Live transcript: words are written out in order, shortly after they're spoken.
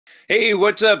Hey,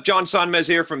 what's up? John Sonmez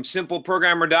here from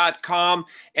simpleprogrammer.com.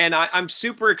 And I'm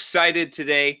super excited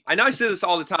today. I know I say this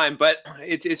all the time, but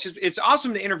it's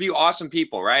awesome to interview awesome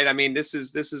people, right? I mean, this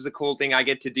is the cool thing I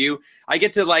get to do. I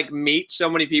get to like meet so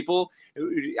many people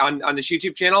on this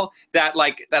YouTube channel that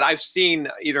I've seen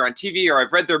either on TV or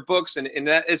I've read their books, and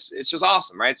that it's just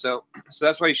awesome, right? So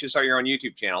that's why you should start your own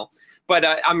YouTube channel. But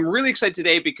I'm really excited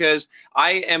today because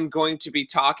I am going to be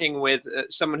talking with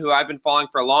someone who I've been following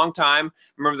for a long time.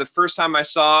 I remember the first time I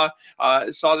saw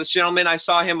this gentleman. I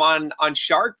saw him on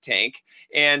Shark Tank,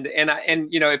 and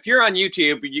you know, if you're on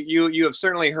YouTube, you have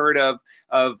certainly heard of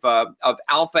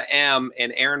Alpha M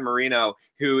and Aaron Marino,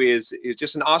 who is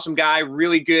just an awesome guy,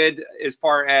 really good as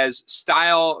far as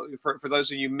style for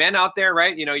those of you men out there,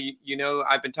 right? You know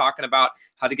I've been talking about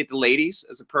how to get the ladies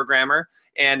as a programmer,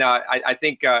 and I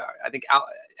think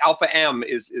Alpha M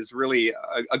is really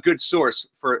a good source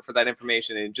for that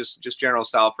information and just general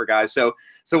style for guys. So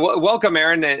welcome,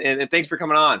 Aaron, and thanks for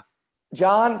coming on.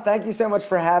 John, thank you so much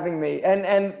for having me.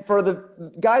 And for the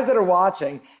guys that are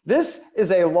watching, this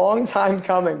is a long time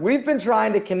coming. We've been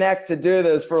trying to connect to do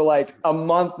this for like a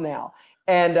month now.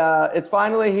 And it's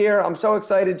finally here. I'm so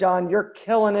excited, John. You're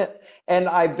killing it. And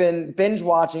I've been binge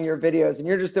watching your videos, and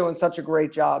you're just doing such a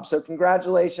great job. So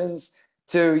congratulations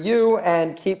to you,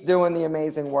 and keep doing the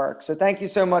amazing work. So thank you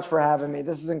so much for having me.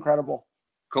 This is incredible.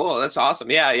 Cool, that's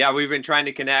awesome. Yeah, we've been trying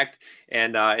to connect,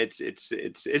 and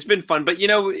it's been fun. But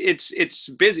it's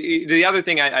busy. The other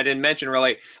thing I didn't mention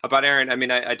really about Aaron, I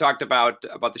mean, I talked about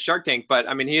the Shark Tank, but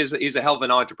I mean, he's a hell of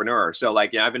an entrepreneur. So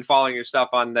like, yeah, I've been following your stuff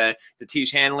on the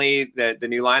Tiege Hanley, the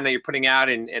new line that you're putting out,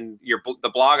 and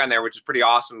the blog on there, which is pretty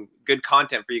awesome. Good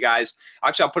content for you guys.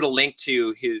 Actually, I'll put a link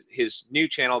to his new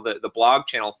channel, the blog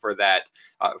channel for that.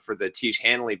 For the Tiege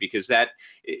Hanley, because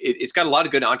it's got a lot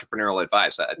of good entrepreneurial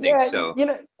advice, I think. Yeah, So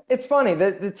it's funny.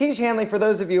 The Tiege Hanley, for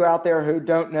those of you out there who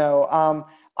don't know,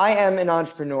 I am an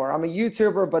entrepreneur. I'm a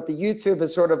YouTuber, but the YouTube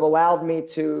has sort of allowed me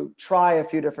to try a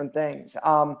few different things.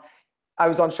 I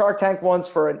was on Shark Tank once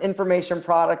for an information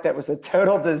product that was a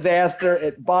total disaster.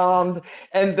 It bombed.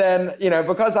 And then,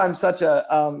 because I'm such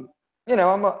a,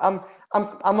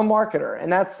 I'm a marketer, and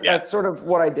yeah. that's sort of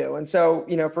what I do. And so,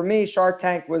 for me, Shark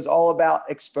Tank was all about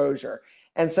exposure.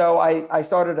 And so I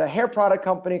started a hair product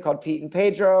company called Pete and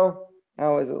Pedro.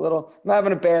 I'm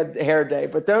having a bad hair day,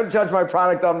 but don't judge my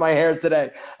product on my hair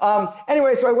today.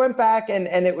 Anyway, so I went back, and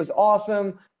it was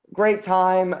awesome, great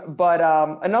time. But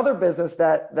another business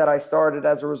that I started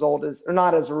as a result or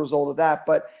not as a result of that,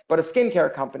 but a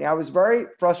skincare company. I was very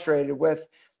frustrated with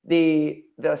the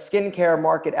skincare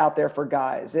market out there for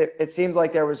guys. It seemed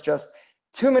like there was just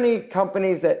too many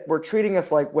companies that were treating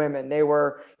us like women. They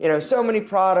were, so many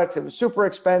products. It was super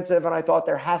expensive, and I thought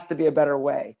there has to be a better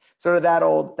way. Sort of that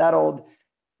old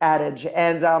adage.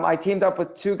 And I teamed up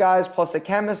with two guys plus a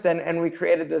chemist, and we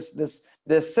created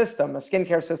this system, a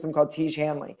skincare system called Tiege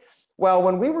Hanley. Well,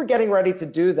 when we were getting ready to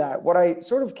do that, what I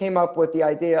sort of came up with the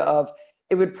idea of,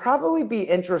 it would probably be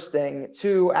interesting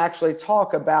to actually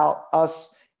talk about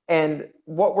us and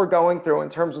what we're going through in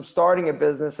terms of starting a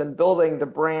business and building the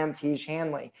brand Tiege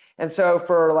Hanley. And so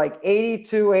for like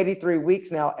 82, 83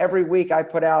 weeks now, every week I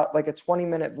put out like a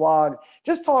 20-minute vlog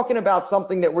just talking about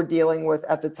something that we're dealing with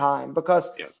at the time,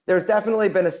 because there's definitely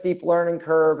been a steep learning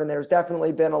curve, and there's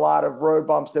definitely been a lot of road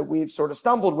bumps that we've sort of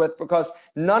stumbled with, because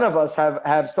none of us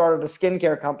have started a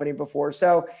skincare company before.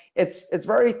 So it's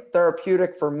very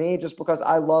therapeutic for me, just because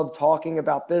I love talking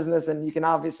about business. And you can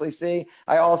obviously see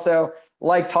I also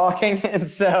like talking, and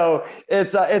so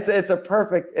it's a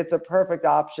perfect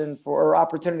option or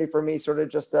opportunity for me, sort of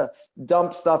just to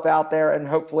dump stuff out there, and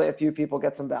hopefully a few people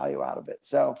get some value out of it.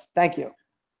 So thank you.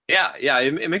 Yeah,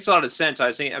 it makes a lot of sense.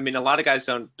 I mean, a lot of guys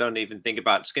don't even think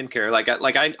about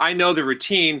skincare. I know the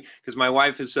routine because my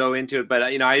wife is so into it. But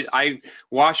I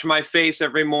wash my face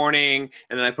every morning,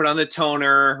 and then I put on the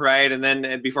toner, right? And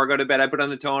then before I go to bed, I put on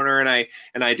the toner, and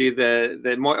I do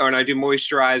and I do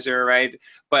moisturizer, right?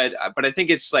 But I think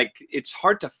it's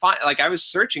hard to find. Like I was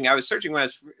searching when I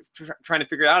was trying to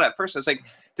figure it out at first. I was like,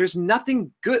 there's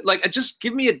nothing good. Like, just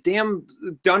give me a damn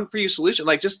done for you solution.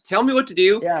 Like, just tell me what to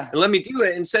do Yeah. and let me do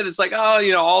it. Instead, it's like,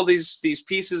 oh, all these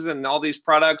pieces and all these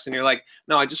products, and you're like,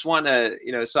 no, I just want to,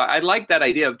 So I like that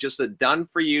idea of just a done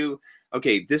for you.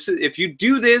 Okay, this is, if you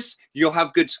do this, you'll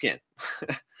have good skin.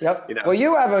 Yep. Well,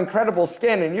 you have incredible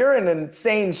skin, and you're in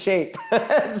insane shape.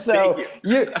 So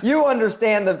you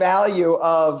understand the value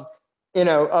of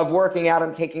working out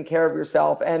and taking care of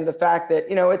yourself, and the fact that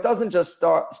it doesn't just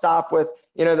stop with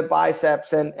the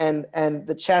biceps and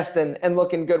the chest and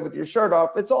looking good with your shirt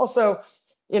off. It's also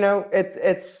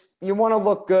it's you want to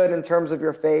look good in terms of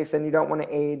your face, and you don't want to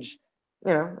age,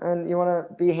 and you want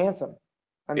to be handsome.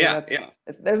 I mean, Yeah, yeah.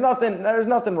 there's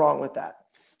nothing wrong with that.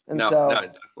 And No, no,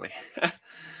 so, definitely.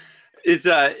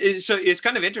 So it's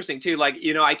kind of interesting too. Like,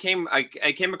 I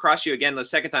came across you again the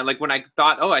second time. Like when I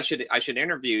thought, oh, I should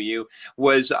interview you,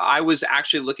 I was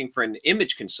actually looking for an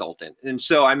image consultant. And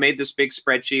so I made this big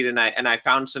spreadsheet, and I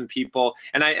found some people,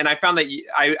 and I found that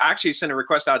I actually sent a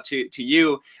request out to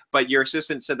you, but your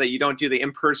assistant said that you don't do the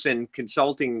in-person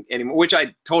consulting anymore, which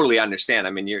I totally understand. I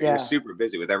mean, you're yeah, super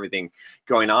busy with everything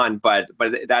going on, but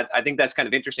that, I think that's kind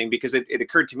of interesting, because it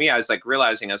occurred to me, I was like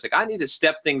realizing, I was like, I need to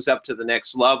step things up to the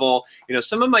next level.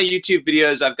 Some of my YouTube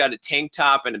videos, I've got a tank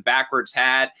top and a backwards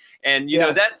hat, and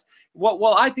yeah. that's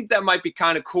well, I think that might be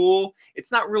kind of cool.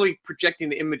 It's not really projecting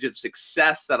the image of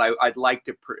success that I'd like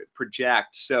to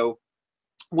project. So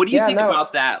what do you Yeah, think no,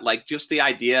 about that? Like, just the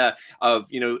idea of,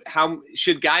 how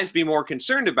should guys be more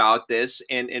concerned about this,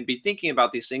 and be thinking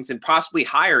about these things, and possibly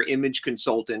hire image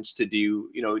consultants to do,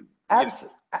 abs-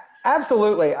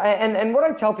 absolutely. And what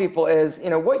I tell people is,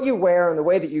 what you wear and the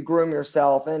way that you groom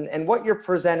yourself and what you're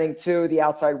presenting to the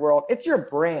outside world, it's your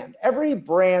brand. Every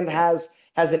brand has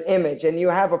an image, and you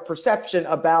have a perception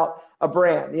about a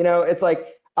brand. It's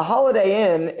like a Holiday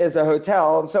Inn is a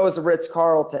hotel, and so is a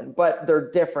Ritz-Carlton, but they're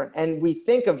different, and we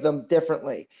think of them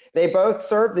differently. They both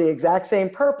serve the exact same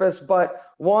purpose, but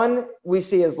one we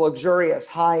see as luxurious,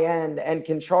 high-end, and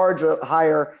can charge a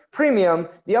higher premium.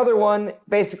 The other one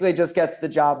basically just gets the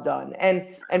job done.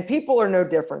 And people are no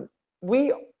different.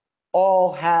 We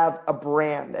all have a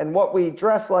brand, and what we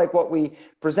dress like, what we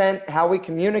present, how we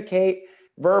communicate,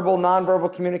 verbal,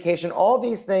 nonverbal communication, all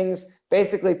these things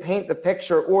basically paint the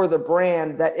picture or the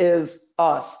brand that is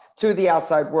us to the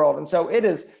outside world. And so it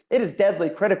is deadly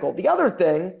critical. The other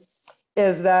thing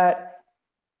is that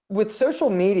with social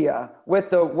media, with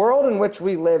the world in which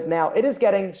we live now, it is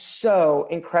getting so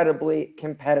incredibly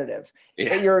competitive.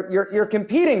 Yeah. You're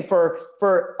competing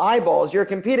for eyeballs, you're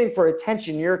competing for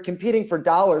attention, you're competing for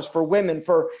dollars, for women,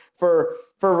 for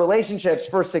relationships,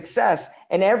 for success,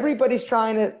 and everybody's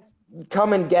trying to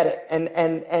come and get it.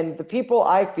 And the people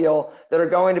I feel that are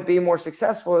going to be more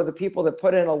successful are the people that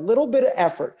put in a little bit of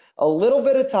effort, a little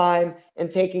bit of time in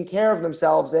taking care of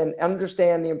themselves, and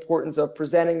understand the importance of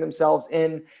presenting themselves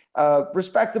in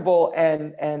respectable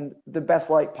and the best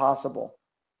light possible.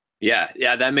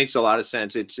 Yeah, that makes a lot of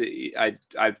sense.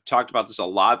 I've talked about this a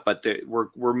lot, but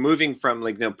we're moving from,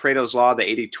 like, Pareto's law, the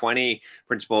 80-20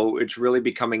 principle. It's really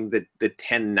becoming the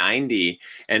 10-90,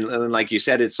 and like you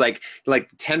said, it's like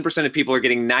 10% of people are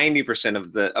getting 90%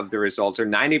 of the results, or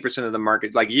 90% of the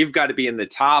market. Like, you've got to be in the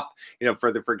top.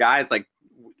 For guys, like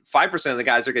 5% of the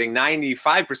guys are getting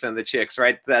 95% of the chicks,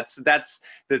 right? That's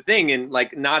the thing. And,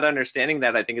 like, not understanding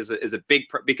that, I think, is a big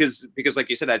because like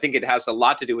you said, I think it has a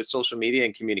lot to do with social media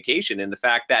and communication, and the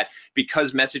fact that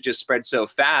because messages spread so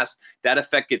fast, that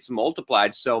effect gets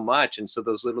multiplied so much. And so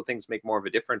those little things make more of a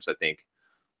difference, I think.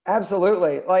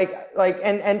 Absolutely.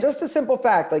 And just the simple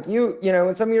fact, like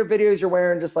in some of your videos, you're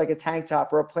wearing just like a tank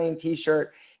top or a plain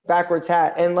t-shirt, backwards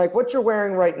hat. And like what you're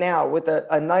wearing right now with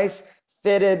a nice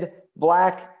fitted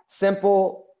black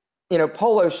simple,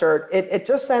 polo shirt, it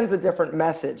just sends a different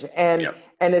message. And Yep.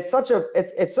 and it's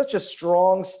such a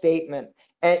strong statement.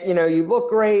 And you look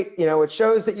great, it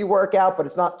shows that you work out, but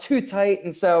it's not too tight.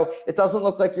 And so it doesn't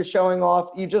look like you're showing off.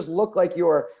 You just look like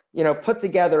you're, put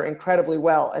together incredibly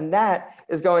well. And that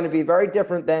is going to be very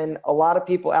different than a lot of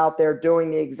people out there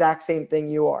doing the exact same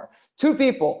thing you are. Two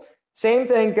people, same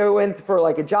thing, go in for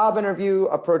like a job interview,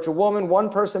 approach a woman. One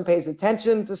person pays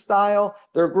attention to style,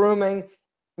 their grooming.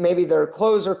 Maybe their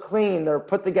clothes are clean, they're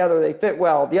put together, they fit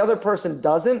well. The other person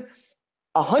doesn't.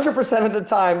 100% of the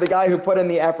time, the guy who put in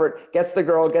the effort gets the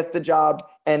girl, gets the job,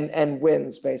 and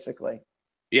wins, basically.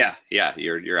 Yeah,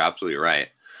 you're absolutely right.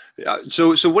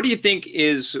 So what do you think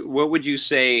what would you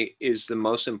say is the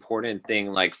most important thing,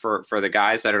 like for the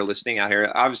guys that are listening out here?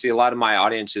 Obviously, a lot of my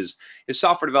audience is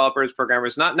software developers,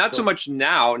 programmers, not Sure. so much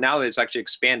now that it's actually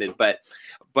expanded, but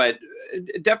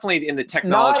definitely in the Not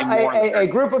technology more. a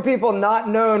group of people not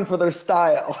known for their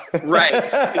style. Right,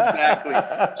 exactly.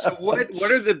 So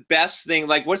what are the best thing,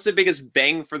 like what's the biggest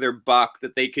bang for their buck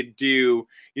that they could do?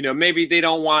 Maybe they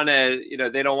don't want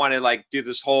to like do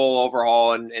this whole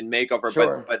overhaul and makeover,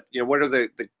 Sure. but what are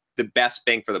the best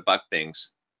bang for the buck things?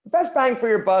 Best bang for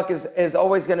your buck is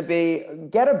always going to be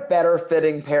get a better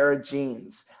fitting pair of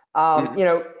jeans.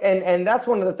 Mhm. And that's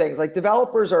one of the things, like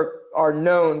developers are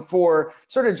known for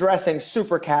sort of dressing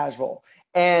super casual,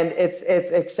 and it's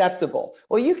acceptable.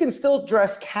 Well, you can still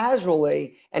dress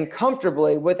casually and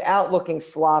comfortably without looking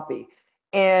sloppy.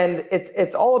 And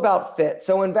it's all about fit.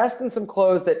 So invest in some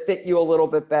clothes that fit you a little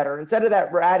bit better. Instead of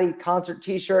that ratty concert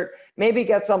t-shirt, maybe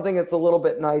get something that's a little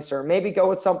bit nicer. Maybe go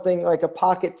with something like a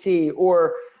pocket tee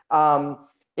or a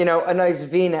nice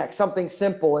V-neck, something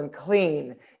simple and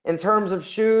clean. In terms of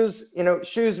shoes,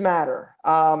 shoes matter.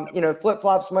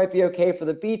 Flip-flops might be okay for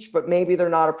the beach, but maybe they're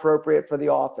not appropriate for the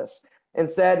office.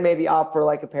 Instead, maybe opt for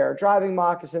like a pair of driving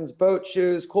moccasins, boat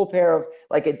shoes, cool pair of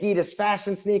like Adidas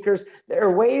fashion sneakers. There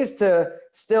are ways to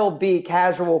still be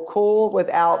casual cool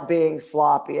without being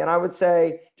sloppy. And I would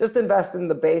say just invest in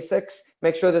the basics,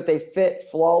 make sure that they fit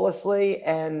flawlessly,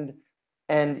 and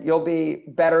you'll be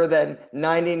better than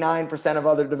 99% of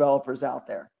other developers out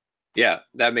there. Yeah,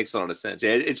 that makes a lot of sense.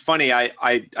 It's funny.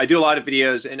 I do a lot of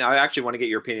videos, and I actually want to get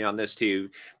your opinion on this too,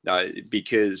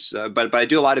 because but I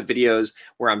do a lot of videos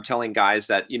where I'm telling guys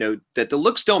that that the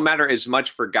looks don't matter as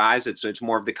much for guys. It's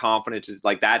more of the confidence, it's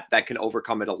like that can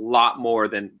overcome it a lot more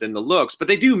than the looks. But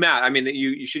they do matter. I mean,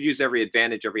 you should use every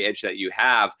advantage, every edge that you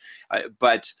have.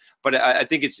 But I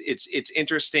think it's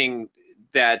interesting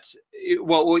that,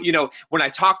 well, when I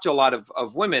talk to a lot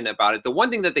of women about it, the one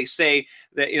thing that they say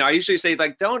that, I usually say,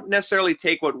 like, don't necessarily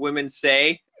take what women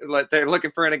say, like they're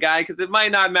looking for in a guy, because it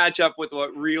might not match up with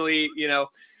what really,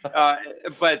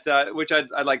 but which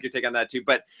I'd like your take on that too.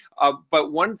 But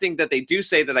one thing that they do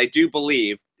say that I do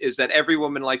believe is that every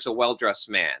woman likes a well-dressed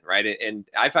man, right? And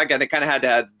I kind of had to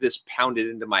have this pounded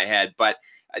into my head, but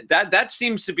that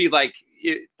seems to be like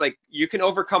you can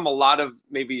overcome a lot of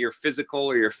maybe your physical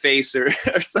or your face or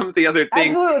some of the other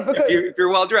things. Absolutely, if you're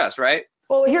well dressed, right?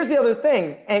 Well, here's the other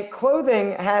thing, and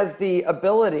clothing has the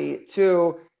ability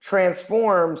to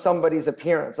transform somebody's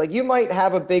appearance. Like, you might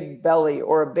have a big belly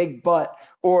or a big butt,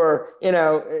 or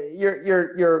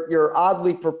you're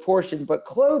oddly proportioned, but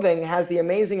clothing has the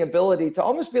amazing ability to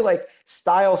almost be like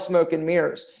style, smoke and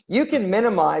mirrors. You can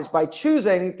minimize by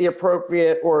choosing the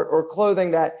appropriate or clothing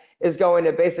that is going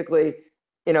to basically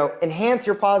enhance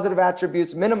your positive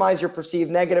attributes, minimize your perceived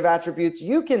negative attributes.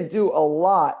 You can do a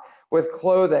lot with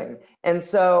clothing. And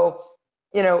so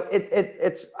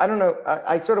it's I don't know,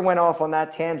 I sort of went off on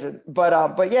that tangent,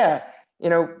 but yeah,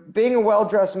 being a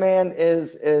well-dressed man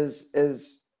is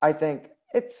I think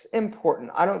it's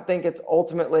important. I don't think it's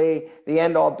ultimately the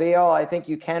end all be all. I think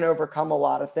you can overcome a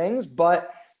lot of things,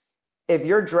 but if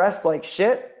you're dressed like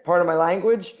shit, pardon my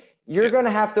language, you're going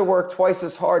to have to work twice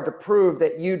as hard to prove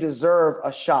that you deserve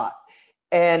a shot.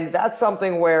 And that's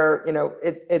something where,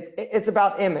 it's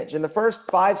about image. In the first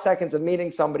 5 seconds of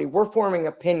meeting somebody, we're forming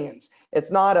opinions.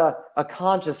 It's not a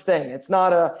conscious thing. It's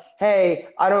not hey,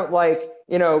 I don't like,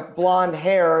 blonde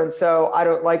hair, and so I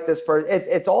don't like this person.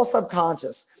 It's all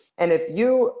subconscious. And if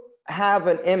you have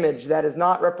an image that is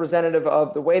not representative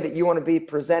of the way that you want to be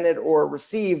presented or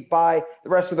received by the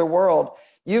rest of the world,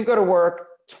 you've got to work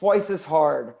twice as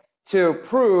hard to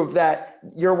prove that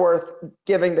you're worth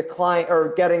giving the client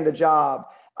or getting the job,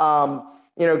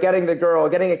 getting the girl,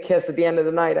 getting a kiss at the end of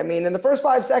the night. I mean, in the first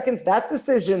 5 seconds, that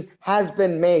decision has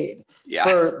been made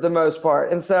for the most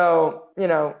part. And so,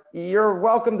 you're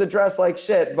welcome to dress like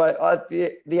shit, but at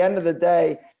the end of the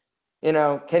day,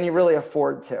 can you really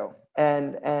afford to?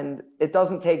 And it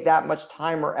doesn't take that much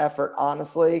time or effort,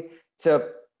 honestly, to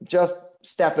just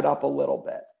step it up a little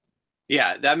bit.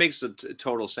 Yeah, that makes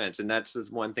total sense. And that's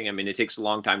one thing. I mean, it takes a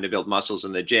long time to build muscles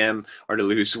in the gym or to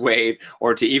lose weight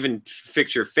or to even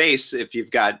fix your face if you've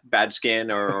got bad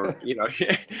skin or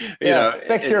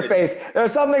fix your face. There are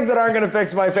some things that aren't going to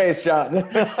fix my face, John.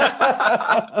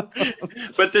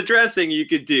 But the dressing you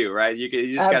could do, right? You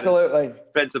just absolutely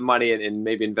spend some money and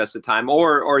maybe invest the time.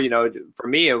 Or for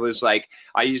me, it was like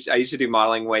I used to do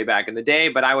modeling way back in the day,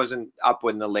 but I wasn't up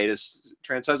with the latest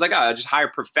trends. So I was like, I'll just hire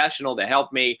a professional to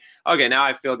help me. Okay, now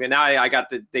I feel good. Now I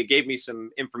got they gave me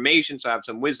some information, so I have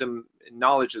some wisdom and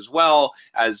knowledge as well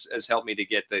as helped me to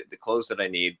get the clothes that I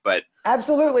need. But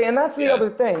absolutely, and that's the other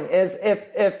thing is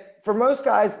if for most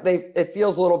guys it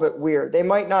feels a little bit weird. They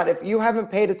might not, if you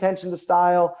haven't paid attention to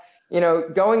style,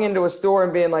 going into a store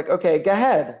and being like, okay, go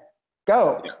ahead,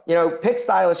 go, pick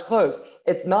stylish clothes.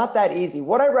 It's not that easy.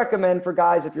 What I recommend for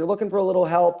guys, if you're looking for a little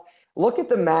help, look at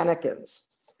the mannequins.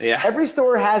 Yeah. Every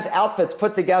store has outfits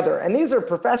put together, and these are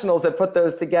professionals that put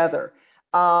those together.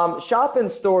 Shop in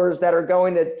stores that are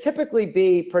going to typically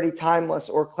be pretty timeless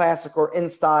or classic or in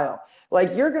style.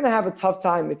 Like, you're going to have a tough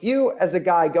time if you, as a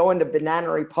guy, go into Banana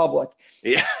Republic.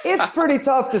 Yeah. It's pretty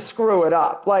tough to screw it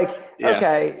up.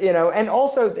 Okay, and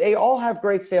also they all have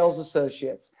great sales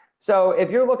associates. So if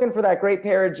you're looking for that great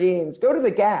pair of jeans, go to the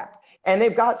Gap. And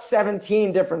they've got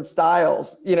 17 different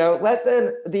styles. Let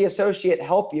the associate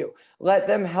help you. Let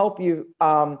them help you,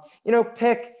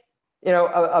 pick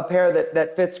a pair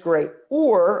that fits great.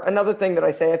 Or another thing that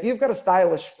I say, if you've got a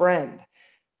stylish friend,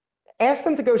 ask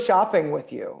them to go shopping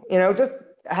with you. Just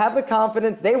have the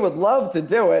confidence. They would love to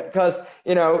do it because,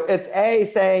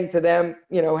 it's saying to them,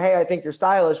 hey, I think you're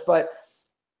stylish, but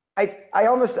I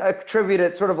almost attribute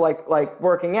it sort of like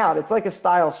working out. It's like a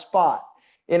style spot.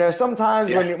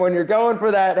 Sometimes when you're going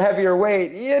for that heavier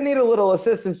weight, you need a little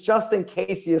assistance just in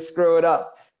case you screw it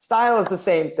up. Style is the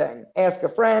same thing. Ask a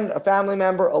friend, a family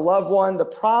member, a loved one. The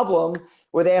problem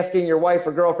with asking your wife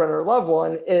or girlfriend or loved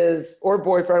one or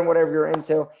boyfriend, whatever you're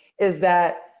into, is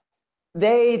that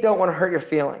they don't want to hurt your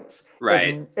feelings.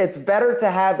 Right. It's better to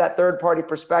have that third party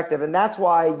perspective. And that's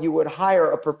why you would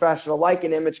hire a professional like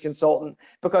an image consultant,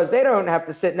 because they don't have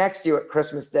to sit next to you at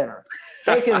Christmas dinner.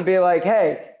 They can be like,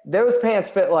 hey, those pants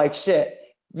fit like shit.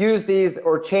 Use these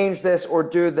or change this or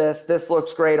do this. This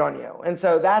looks great on you. And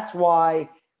so that's why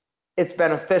it's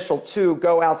beneficial to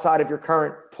go outside of your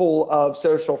current pool of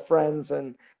social friends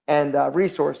and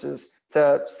resources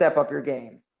to step up your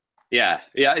game. Yeah,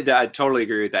 I totally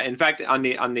agree with that. In fact, on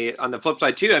the flip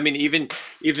side too, I mean, even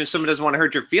if someone doesn't want to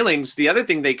hurt your feelings, the other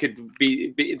thing they could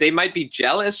be they might be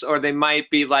jealous, or they might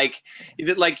be like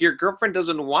your girlfriend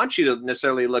doesn't want you to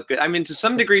necessarily look good. I mean, to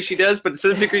some degree she does, but to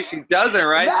some degree she doesn't,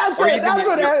 right? That's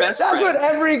what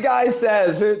every guy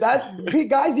says.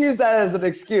 Guys use that as an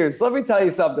excuse. Let me tell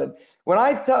you something. When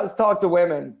I talk to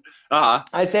women,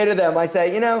 I say to them,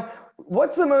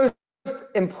 what's the most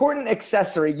important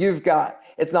accessory you've got?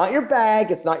 It's not your bag.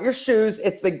 It's not your shoes.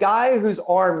 It's the guy whose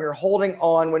arm you're holding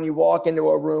on when you walk into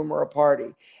a room or a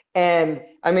party. And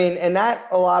I mean, and that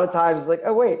a lot of times is like,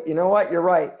 oh, wait, you know what? You're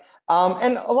right.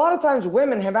 And a lot of times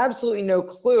women have absolutely no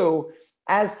clue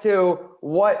as to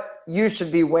what you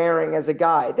should be wearing as a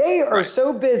guy. They are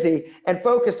so busy and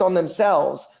focused on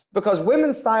themselves because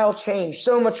women's style change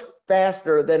so much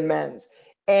faster than men's.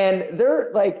 And they're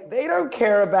like, they don't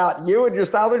care about you and your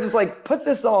style. They're just like, put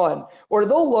this on. Or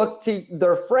they'll look to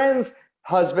their friends,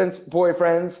 husbands,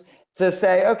 boyfriends to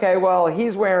say, okay, well,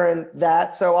 he's wearing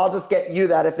that, so I'll just get you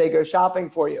that if they go shopping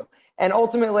for you. And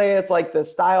ultimately, it's like the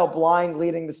style blind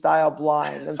leading the style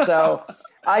blind. And so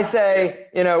I say,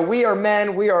 we are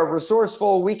men, we are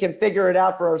resourceful, we can figure it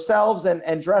out for ourselves,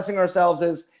 and dressing ourselves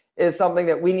is something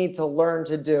that we need to learn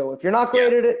to do. If you're not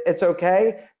great at it, it's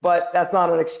okay, but that's not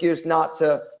an excuse not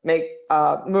to make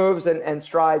moves and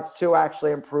strides to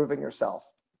actually improving yourself.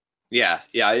 Yeah.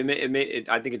 I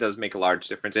think it does make a large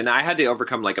difference. And I had to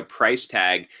overcome like a price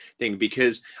tag thing,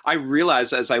 because I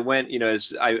realized as I went,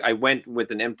 as I went with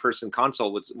an in-person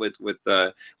consult with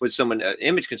someone, an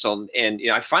image consultant, and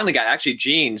I finally got actually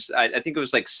jeans. I think it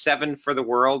was like 7 for the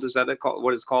World. Is that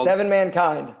what it's called? 7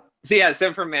 Mankind. So yeah,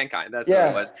 7 for Mankind. That's what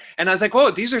it was. And I was like, whoa,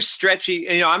 these are stretchy.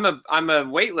 And, I'm a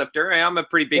weightlifter. I'm a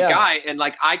pretty big guy, and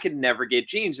like I could never get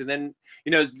jeans. And then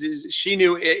she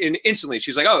knew instantly.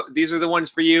 She's like, oh, these are the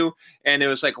ones for you. And it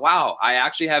was like, wow, I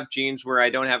actually have jeans where I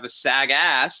don't have a sag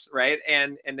ass, right?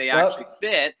 And they actually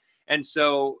fit. And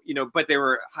so, but they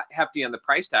were hefty on the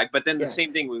price tag. But then the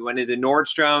same thing, we went into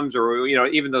Nordstrom's or,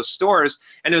 even those stores,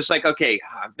 and it was like, okay,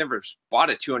 I've never bought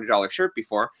a $200 shirt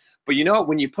before. But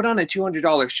when you put on a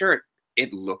 $200 shirt,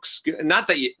 it looks good. Not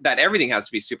that everything has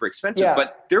to be super expensive,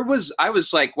 but I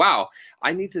was like, wow,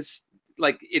 I need to,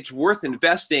 it's worth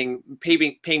investing,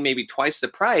 paying maybe twice the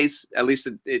price. At least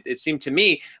it seemed to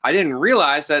me. I didn't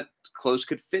realize that clothes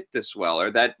could fit this well, or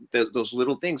that those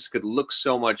little things could look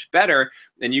so much better.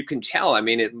 And you can tell, I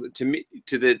mean,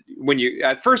 when you,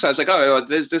 at first I was like, oh,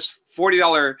 this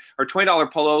 $40 or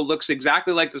 $20 polo looks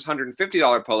exactly like this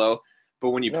 $150 polo. But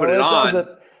when you put it on,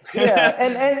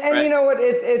 and right. You know what,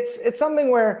 it's something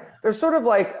where there's sort of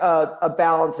like a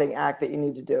balancing act that you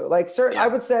need to do. Like I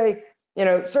would say,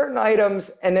 certain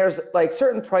items, and there's like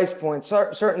certain price points,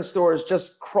 certain stores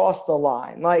just cross the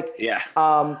line. Like,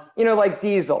 like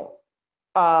Diesel.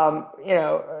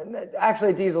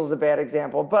 Actually Diesel is a bad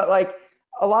example, but like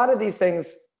a lot of these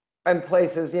things and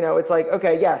places, it's like,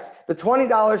 okay, yes, the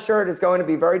 $20 shirt is going to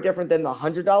be very different than the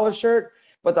 $100 shirt,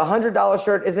 but the $100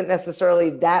 shirt isn't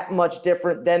necessarily that much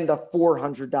different than the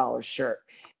 $400 shirt.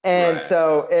 And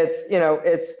so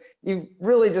it's, you've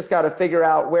really just got to figure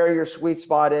out where your sweet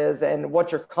spot is and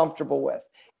what you're comfortable with.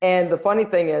 And the funny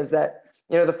thing is that,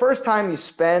 the first time you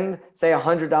spend, say,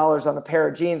 $100 on a pair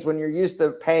of jeans when you're used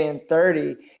to paying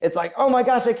 $30, it's like, oh my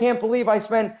gosh, I can't believe I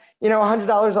spent,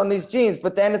 $100 on these jeans.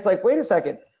 But then it's like, wait a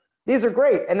second, these are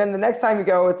great. And then the next time you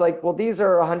go, it's like, well, these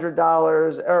are $100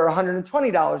 or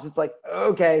 $120. It's like,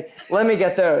 okay, let me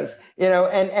get those,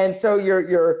 and so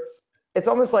it's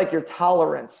almost like your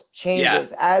tolerance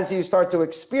changes as you start to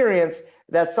experience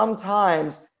that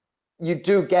sometimes you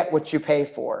do get what you pay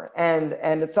for. And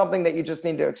it's something that you just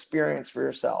need to experience for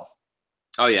yourself.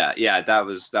 Oh yeah, yeah. That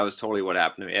was totally what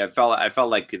happened to me. I felt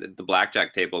like the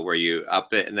blackjack table where you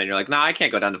up it and then you're like, no, I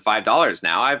can't go down to $5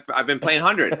 now. I've been playing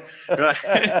 100. It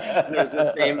was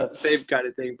the same kind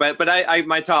of thing. But I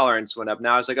my tolerance went up.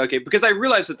 Now I was like, okay, because I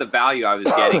realized that the value I was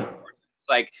getting,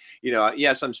 like,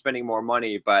 yes, I'm spending more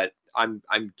money, but I'm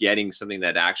getting something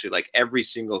that actually, like, every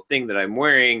single thing that I'm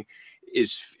wearing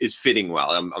is fitting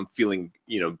well. I'm feeling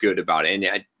good about it.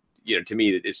 And to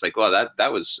me, it's like, well,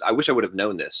 that was, I wish I would have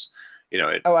known this.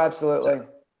 Oh, absolutely.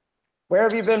 Where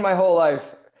have you been my whole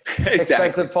life? Exactly.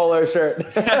 Expensive polo shirt.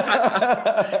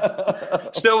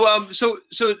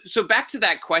 So back to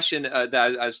that question that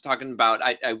I was talking about.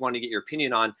 I want to get your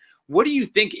opinion on. What do you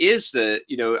think is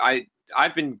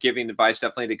I've been giving advice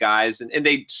definitely to guys, and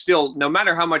they still, no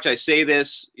matter how much I say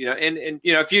this, and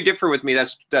if you differ with me,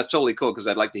 that's totally cool, because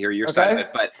I'd like to hear your side of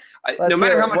it. But no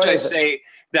matter how much I say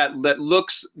that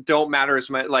looks don't matter as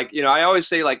much, like, I always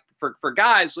say, like, for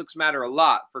guys, looks matter a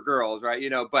lot for girls, right?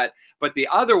 But the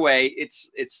other way, it's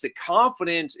the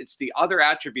confidence, it's the other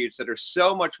attributes that are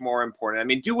so much more important. I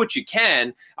mean, do what you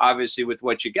can, obviously, with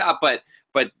what you got, but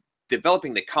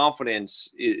developing the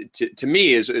confidence, to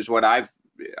me, is what I've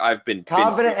been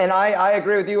confident. And I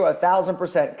agree with you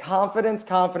 1,000%.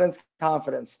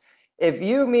 Confidence. If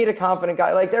you meet a confident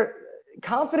guy, like,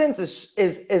 confidence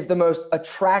is the most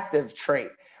attractive trait,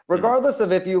 regardless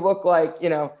of if you look like,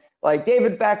 like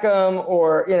David Beckham,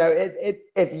 or,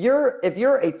 if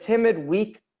you're a timid,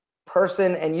 weak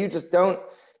person and you just don't,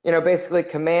 basically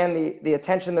command the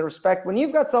attention, the respect. When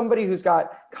you've got somebody who's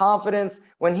got confidence,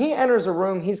 when he enters a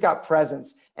room, he's got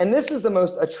presence. And this is the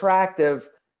most attractive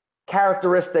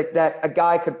characteristic that a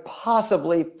guy could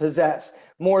possibly possess,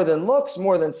 more than looks,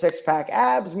 more than six-pack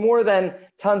abs, more than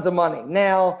tons of money.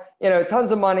 Now,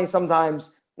 tons of money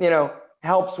sometimes,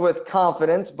 helps with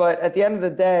confidence, but at the end of the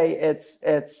day, it's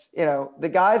the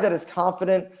guy that is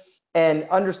confident and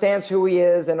understands who he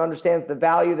is and understands the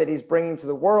value that he's bringing to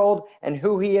the world and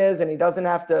who he is, and he doesn't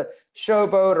have to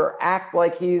showboat or act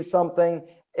like he's something,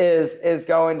 is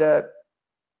going to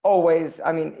always,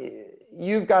 I mean,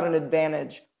 you've got an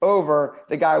advantage over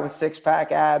the guy with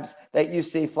six-pack abs that you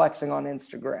see flexing on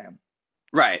Instagram.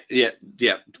 Right. Yeah.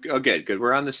 Yeah. Oh, good.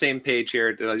 We're on the same page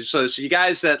here. So you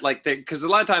guys that, like, because a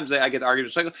lot of times I get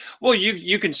arguments like, well,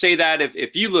 you can say that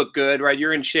if you look good, right?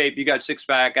 You're in shape, you got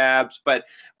six-pack abs, but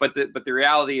the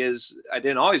reality is I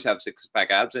didn't always have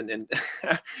six-pack abs, and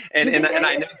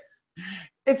I know.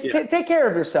 It's take care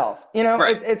of yourself.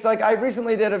 Right. It's like, I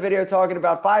recently did a video talking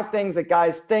about 5 things that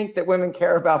guys think that women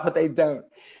care about, but they don't.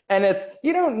 And it's,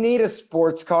 you don't need a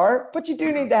sports car, but you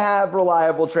do need to have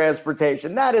reliable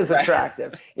transportation. That is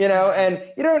attractive, and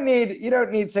you don't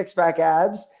need six-pack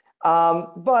abs.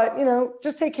 But,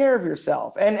 just take care of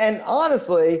yourself. And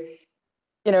honestly,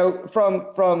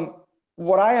 from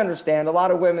what I understand, a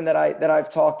lot of women that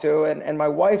I've talked to, and my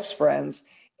wife's friends,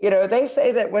 they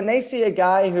say that when they see a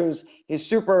guy who's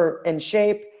super in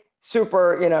shape,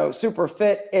 super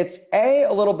fit, it's a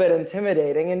little bit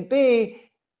intimidating, and B,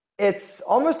 it's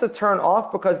almost a turn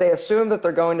off, because they assume that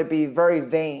they're going to be very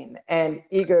vain and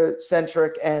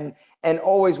egocentric and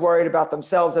always worried about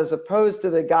themselves, as opposed to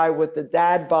the guy with the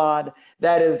dad bod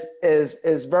that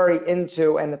is very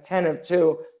into and attentive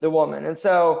to the woman. And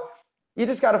so you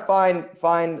just got to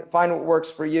find what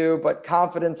works for you, but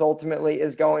confidence ultimately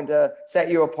is going to set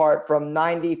you apart from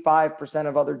 95%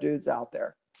 of other dudes out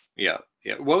there. Yeah.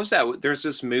 Yeah. What was that? There's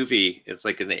this movie, it's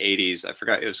like in the 80s. I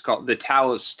forgot. It was called The Tao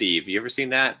of Steve. You ever seen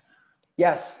that?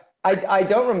 Yes. I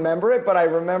don't remember it, but I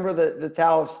remember the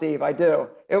Tao of Steve. I do.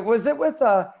 Was it with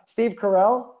Steve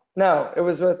Carell? No, it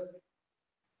was with,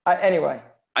 anyway.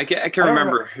 I can't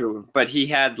remember who, but he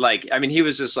had, like, I mean, he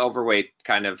was just overweight,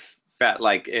 kind of fat,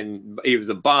 like, and he was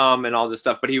a bum and all this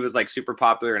stuff, but he was, like, super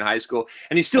popular in high school,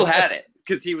 and he still had it,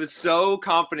 because he was so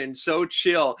confident, so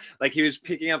chill. Like, he was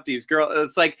picking up these girls.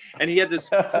 It's like, and he had this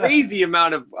crazy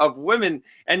amount of women,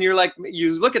 and you're like,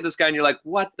 you look at this guy and you're like,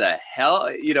 what the hell?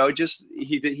 Just,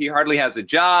 he hardly has a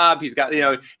job. He's got,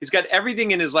 he's got everything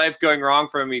in his life going wrong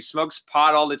for him. He smokes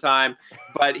pot all the time,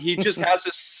 but he just has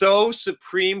this so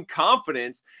supreme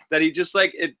confidence that he just,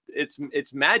 like,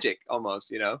 it's magic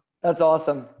almost, That's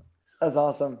awesome. That's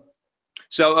awesome.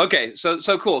 So, okay. So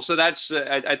cool. So that's,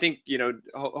 I think,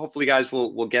 hopefully guys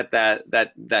will get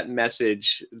that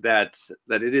message that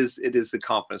it is the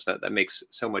confidence that makes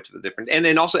so much of a difference. And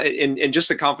then also in just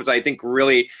the confidence, I think,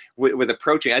 really with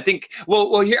approaching, I think,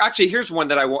 well, here's one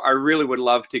that I really would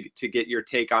love to get your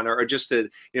take on, or just to,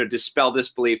 dispel this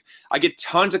belief. I get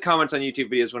tons of comments on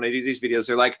YouTube videos when I do these videos.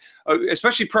 They're like,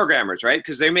 especially programmers, right?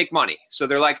 Because they make money. So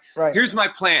they're like, here's my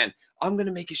plan. I'm going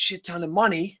to make a shit ton of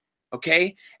money.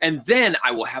 Okay. And then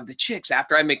I will have the chicks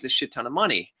after I make this shit ton of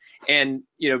money. And,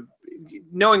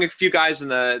 knowing a few guys in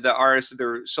the artists,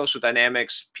 the social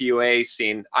dynamics, PUA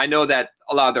scene, I know that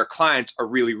a lot of their clients are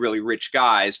really, really rich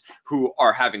guys who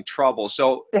are having trouble.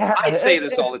 So Yeah, I say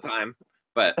this all the time,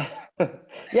 but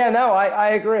yeah, no,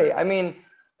 I agree. I mean,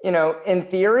 in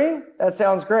theory, that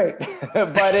sounds great,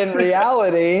 but in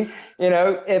reality,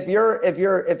 if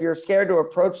you're scared to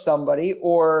approach somebody,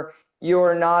 or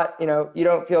you're not, you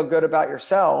don't feel good about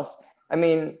yourself, I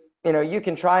mean, you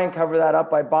can try and cover that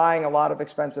up by buying a lot of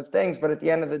expensive things, but at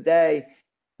the end of the day,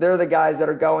 they're the guys that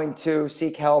are going to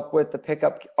seek help with the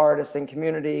pickup artist and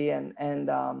community.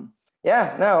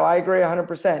 Yeah, no, I agree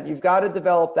 100%. You've got to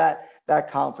develop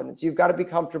that confidence. You've got to be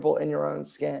comfortable in your own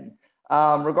skin,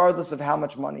 regardless of how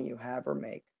much money you have or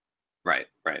make. Right.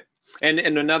 And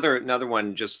another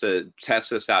one, just to test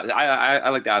this out. I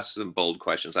like to ask some bold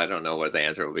questions. I don't know what the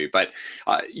answer will be, but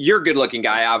you're a good-looking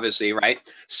guy, obviously, right?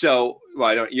 So,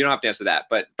 well, you don't have to answer that,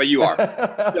 but you are.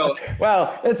 So,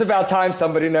 well, it's about time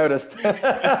somebody noticed.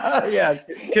 Yes,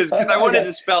 because I wanted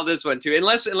to spell this one too.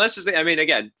 Unless I mean,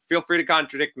 again, feel free to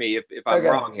contradict me if I'm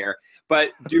wrong here.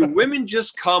 But do women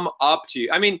just come up to you?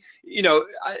 I mean,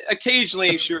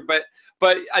 occasionally, sure, but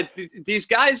these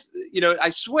guys, I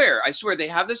swear they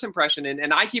have this impression,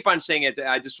 and I keep on saying it.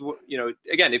 I just,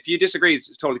 again, if you disagree,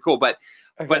 it's totally cool. But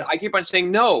I keep on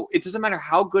saying, no, it doesn't matter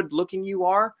how good looking you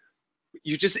are.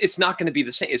 It's not going to be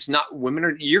the same. It's not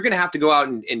you're going to have to go out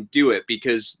and do it,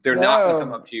 because they're not going to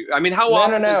come up to you. I mean, how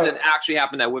often does it actually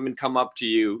happen that women come up to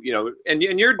you, and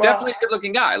you're definitely a good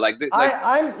looking guy.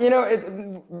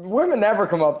 Women never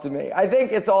come up to me. I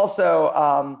think it's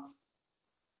also,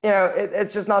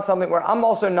 it's just not something where I'm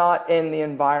also not in the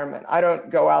environment. I don't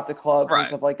go out to clubs and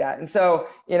stuff like that. And so,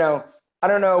 I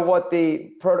don't know what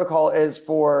the protocol is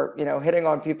for, hitting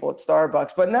on people at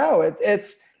Starbucks, but no,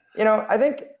 it's, I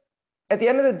think at the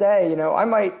end of the day, I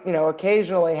might,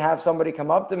 occasionally have somebody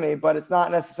come up to me, but it's not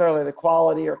necessarily the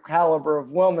quality or caliber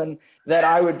of woman that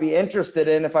I would be interested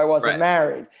in if I wasn't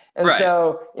married. And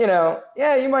so,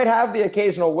 yeah, you might have the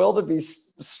occasional wildebeest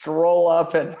stroll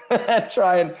up and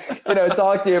try and,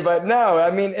 talk to you, but no,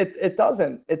 I mean, it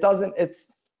doesn't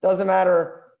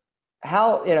matter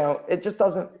how, it just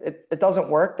doesn't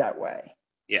work that way.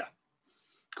 Yeah.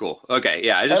 Cool. Okay.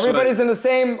 Yeah. Everybody's in the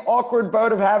same awkward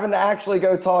boat of having to actually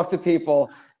go talk to people.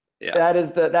 Yeah. That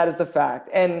is the fact.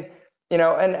 And, and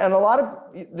a lot of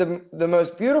the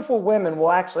most beautiful women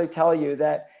will actually tell you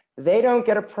that they don't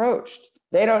get approached.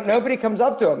 Nobody comes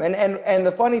up to them. And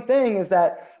the funny thing is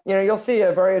that, you'll see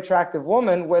a very attractive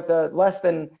woman with a less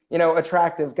than,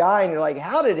 attractive guy. And you're like,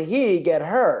 how did he get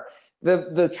her?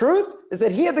 The truth is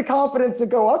that he had the confidence to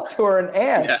go up to her and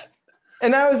ask. Yeah.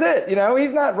 And that was it.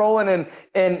 He's not rolling in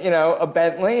a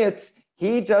Bentley.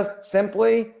 He just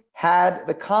simply had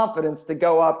the confidence to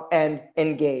go up and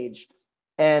engage.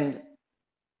 And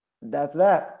that's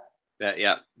that.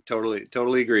 Yeah,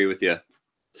 totally agree with you.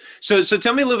 So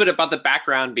tell me a little bit about the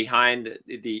background behind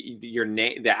your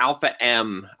name, the Alpha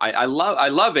M. I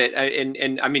love it,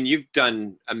 and I mean, you've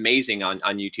done amazing on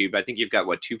YouTube. I think you've got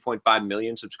 2.5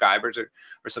 million subscribers or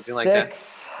something like that.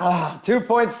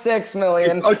 2.6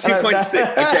 million.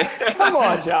 2.6. Okay. Come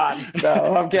on, John.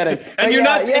 No, I'm kidding. And you're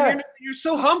not. And you're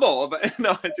so humble. But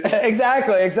no.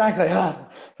 Exactly.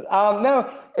 No,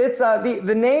 it's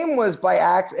the name was by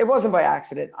accident. It wasn't by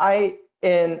accident. I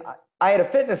had a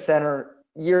fitness center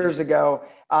years ago.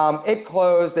 It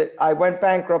closed. I went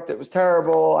bankrupt. It was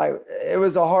terrible. It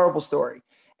was a horrible story.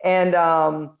 And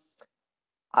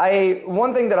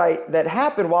one thing that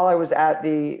happened while I was at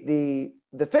the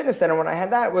fitness center when I had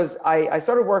that was I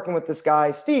started working with this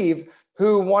guy, Steve,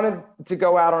 who wanted to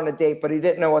go out on a date, but he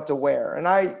didn't know what to wear. And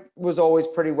I was always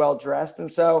pretty well dressed. And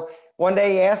so one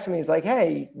day he asked me, he's like,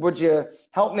 hey, would you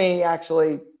help me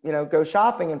actually go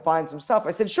shopping and find some stuff?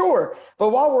 I said, sure. But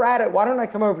while we're at it, why don't I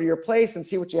come over to your place and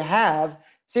see what you have,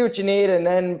 see what you need. And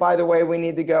then, by the way, we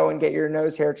need to go and get your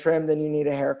nose hair trimmed and you need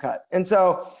a haircut. And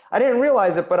so I didn't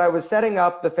realize it, but I was setting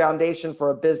up the foundation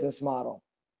for a business model.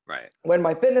 Right. When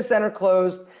my fitness center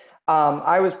closed,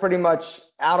 I was pretty much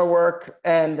out of work.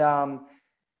 And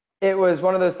it was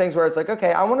one of those things where it's like,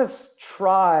 okay, I want to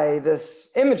try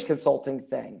this image consulting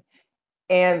thing.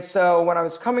 And so when I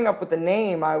was coming up with the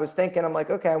name, I was thinking, I'm like,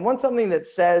 okay, I want something that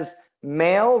says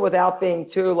male without being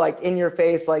too in your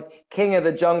face, like King of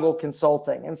the Jungle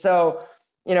Consulting. And so,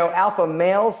 Alpha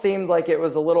Male seemed like it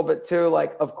was a little bit too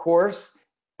of course.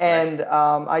 And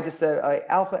I just said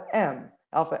Alpha M.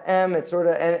 It sort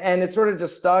of, and it sort of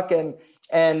just stuck. And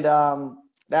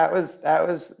that was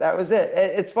it.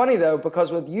 It's funny though,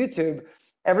 because with YouTube,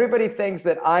 everybody thinks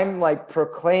that I'm like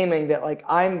proclaiming that like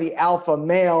I'm the alpha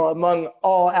male among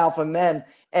all alpha men.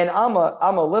 And I'm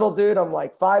a little dude. I'm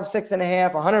like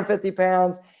 5'6.5", 150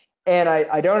 pounds. And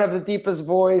I don't have the deepest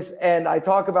voice. And I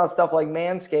talk about stuff like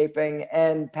manscaping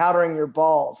and powdering your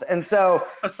balls. And so,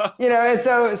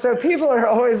 so people are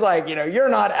always like, you're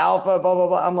not alpha, blah, blah,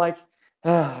 blah. I'm like,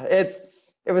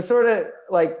 it was sort of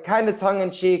like kind of tongue in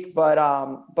cheek, but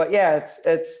yeah,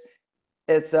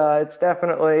 it's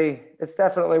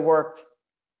definitely worked.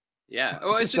 Yeah.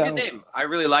 Oh, it's a good name. I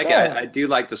really like it. I do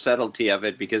like the subtlety of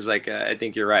it because like, I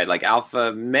think you're right. Like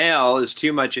alpha male is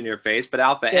too much in your face, but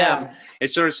alpha M,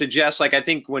 it sort of suggests like, I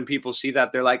think when people see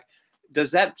that, they're like,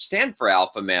 does that stand for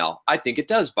alpha male? I think it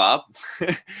does, Bob.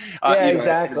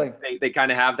 Exactly. They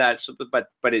kind of have that,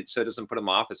 but it doesn't put them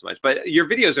off as much. But your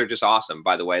videos are just awesome,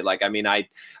 by the way. Like, I mean, I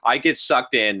get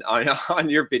sucked in on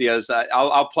your videos.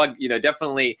 I'll plug,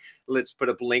 definitely. Let's put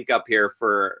a link up here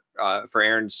for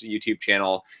Aaron's YouTube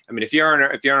channel. I mean, if you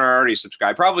aren't already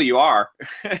subscribed, probably you are,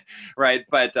 right?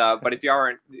 But if you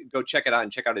aren't, go check it out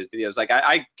and check out his videos. Like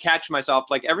I catch myself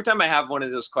like every time I have one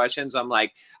of those questions, I'm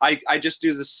like, I just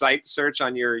do the site search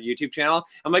on your YouTube channel.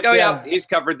 I'm like, oh yeah, he's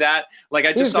covered that. Like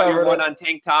I just saw your one on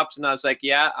tank tops, and I was like,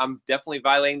 yeah, I'm definitely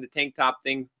violating the tank top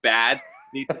thing bad.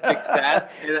 Need to fix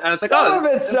that. And I was like, some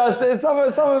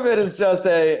of it is just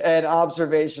an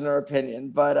observation or opinion,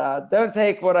 but don't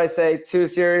take what I say too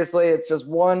seriously. It's just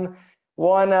one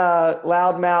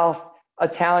loudmouth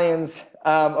Italian's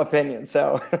opinion,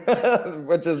 so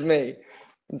which is me.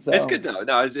 And so it's good though.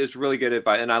 No, it's really good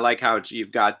advice, and I like how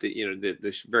you've got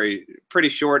the very pretty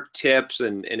short tips,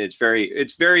 and it's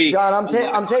very. John,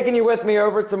 I'm taking you with me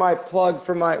over to my plug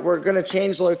for we're gonna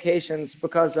change locations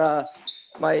because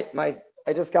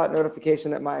I just got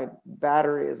notification that my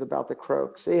battery is about to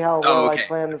croak. See how well I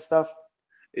plan this stuff?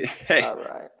 Hey. All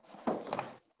right,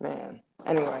 man.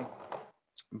 Anyway.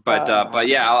 But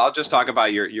yeah, I'll just talk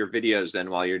about your videos then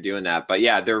while you're doing that. But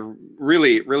yeah, they're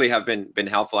really have been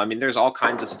helpful. I mean, there's all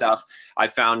kinds of stuff. I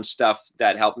found stuff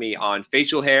that helped me on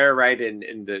facial hair, right?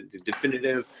 And the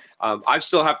definitive. I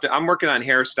still have to. I'm working on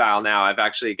hairstyle now. I've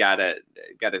actually got to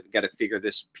figure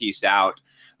this piece out.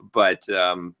 But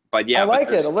yeah, I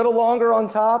like it a little longer on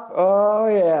top. Oh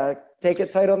yeah, take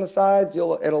it tight on the sides.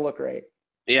 It'll look great.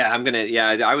 Yeah, I'm gonna. Yeah,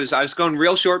 I was going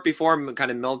real short before. I'm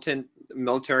kind of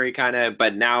military kind of,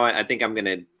 but now I think I'm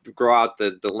gonna grow out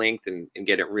the length and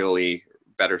get it really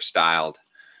better styled.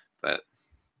 But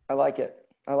I like it.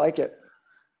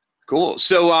 Cool.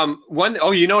 So what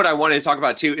I wanted to talk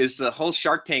about too is the whole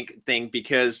Shark Tank thing,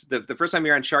 because the first time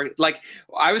you're on Shark, like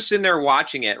I was sitting there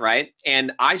watching it, right?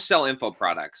 And I sell info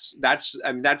products. That's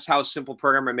how Simple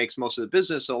Programmer makes most of the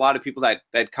business. So a lot of people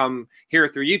that come here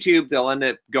through YouTube, they'll end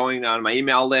up going on my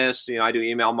email list. I do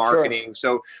email marketing.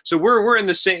 Sure. So we're in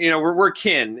the same, we're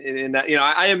kin in that,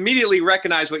 I immediately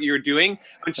recognize what you're doing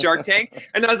on Shark Tank.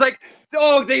 And I was like,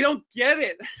 oh, they don't get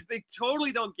it. They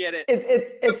totally don't get it.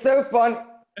 It's so fun.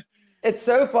 It's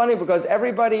so funny because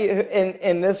everybody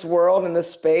in this world, in this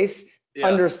space,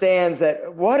 understands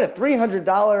that what a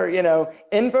 $300,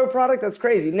 info product. That's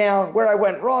crazy. Now, where I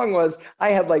went wrong was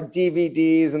I had like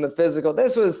DVDs and the physical.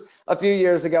 This was a few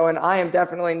years ago, and I am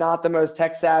definitely not the most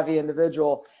tech savvy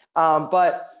individual.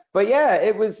 But yeah,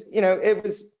 it was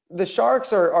the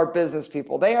sharks are business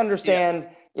people. They understand,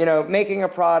 making a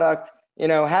product,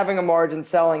 having a margin,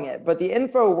 selling it. But the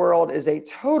info world is a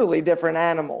totally different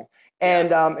animal.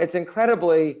 And it's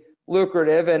incredibly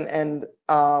lucrative, and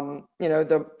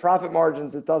the profit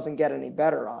margins, it doesn't get any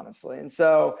better, honestly. And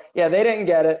so, yeah, they didn't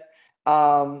get it,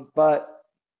 but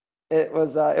it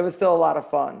was still a lot of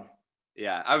fun.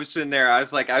 Yeah, I was sitting there. I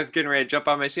was getting ready to jump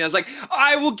on my seat. I was like,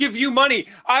 I will give you money.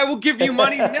 I will give you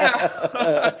money now.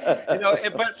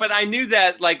 But I knew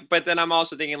that, but then I'm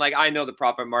also thinking, I know the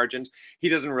profit margins. He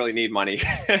doesn't really need money.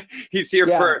 He's here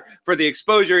for the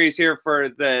exposure. He's here for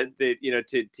to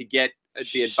get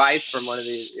the advice from one of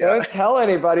these. Don't tell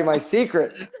anybody my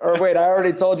secret. Or wait, I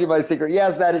already told you my secret.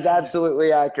 Yes, that is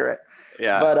absolutely accurate.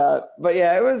 Yeah. But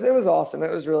yeah, it was awesome.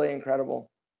 It was really incredible.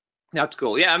 That's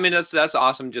cool. Yeah, I mean that's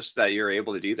awesome just that you're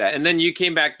able to do that. And then you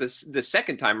came back the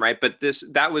second time, right? But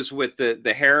that was with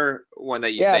the hair one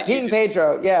that you Pete and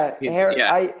Pedro. Yeah, hair.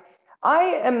 Yeah. I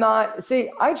am not. See,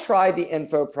 I tried the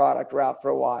info product route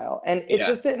for a while, and it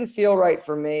just didn't feel right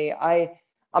for me.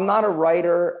 I'm not a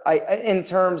writer. In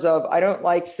terms of I don't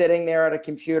like sitting there at a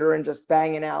computer and just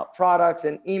banging out products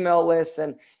and email lists,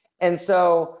 and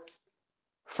so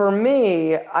For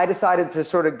me, I decided to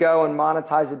sort of go and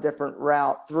monetize a different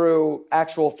route through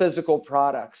actual physical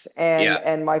products.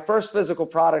 And my first physical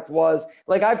product was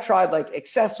like, I've tried like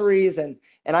accessories, and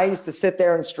I used to sit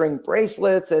there and string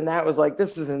bracelets, and that was like,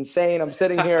 this is insane. I'm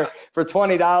sitting here for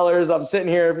 $20. I'm sitting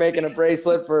here making a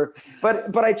bracelet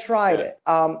but I tried it.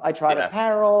 I tried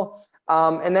apparel.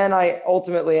 And then I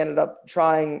ultimately ended up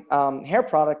trying hair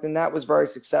product, and that was very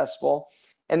successful.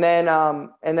 And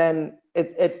then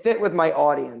it fit with my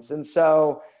audience. And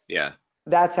so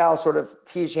that's how sort of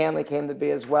Tiege Hanley came to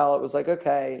be as well. It was like,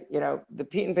 okay, the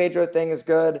Pete and Pedro thing is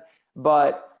good,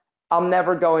 but I'm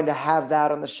never going to have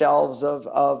that on the shelves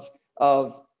of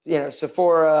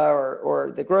Sephora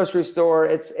or the grocery store.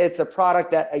 It's a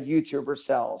product that a YouTuber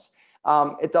sells.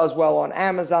 It does well on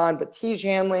Amazon, but Tiege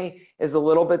Hanley is a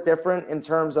little bit different in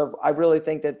terms of, I really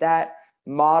think that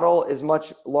model is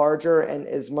much larger and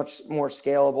is much more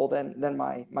scalable than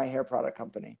my hair product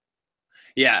company.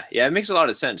 Yeah, it makes a lot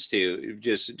of sense too.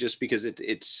 Just because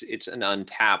it's an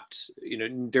untapped,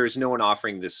 there's no one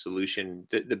offering this solution.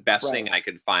 The best thing I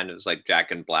could find was like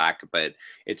Jack and Black, but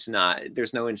it's not.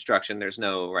 There's no instruction. There's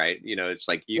no it's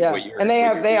like and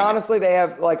they honestly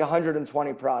have like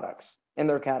 120 products in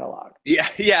their catalog. Yeah,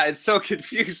 it's so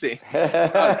confusing.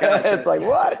 Oh, it's like,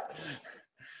 what?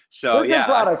 So good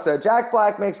products though. Jack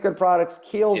Black makes good products.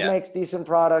 Kiehl's makes decent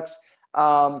products.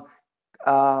 Who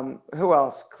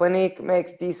else? Clinique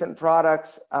makes decent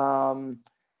products. But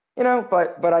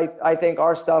I think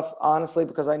our stuff, honestly,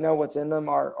 because I know what's in them,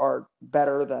 are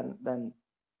better than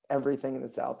everything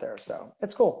that's out there. So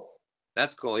it's cool.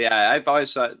 That's cool. Yeah, I've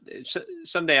always thought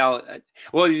someday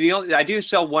I do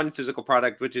sell one physical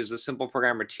product, which is a Simple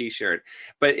Programmer T-shirt.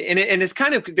 But it's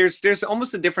kind of there's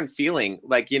almost a different feeling,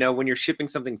 like when you're shipping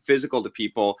something physical to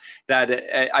people, that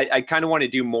I kind of want to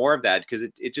do more of that, because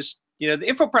it just the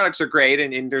info products are great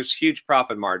and there's huge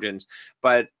profit margins,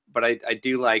 but I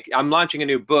do like, I'm launching a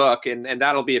new book, and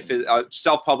that'll be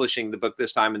self-publishing the book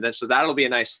this time, and so that'll be a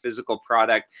nice physical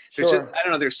product. There's I don't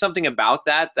know, there's something about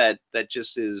that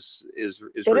just is it's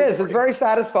very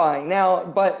satisfying. Now,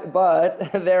 but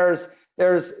there's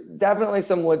definitely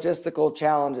some logistical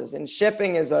challenges, and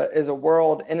shipping is a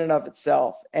world in and of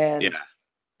itself, and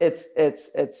it's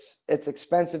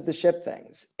expensive to ship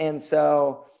things, and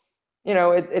so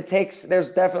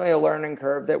there's definitely a learning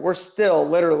curve that we're still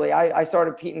literally, I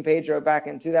started Pete and Pedro back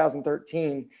in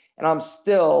 2013, and I'm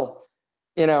still,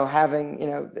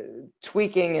 having,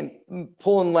 tweaking and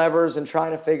pulling levers and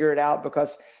trying to figure it out,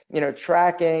 because,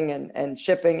 tracking and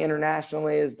shipping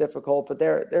internationally is difficult, but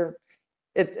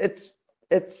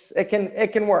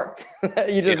it can work.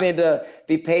 You just need to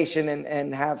be patient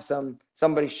and have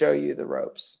somebody show you the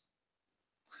ropes.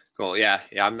 Cool. Yeah.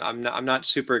 I'm not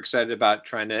super excited about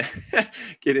trying to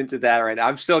get into that right now.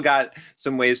 I've still got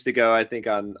some ways to go, I think,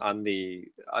 on the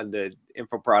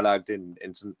info product and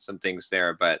some things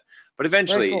there, but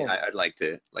eventually cool. I'd like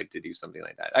to do something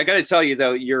like that. I got to tell you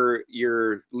though, your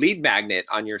lead magnet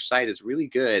on your site is really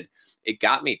good. It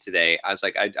got me today. I was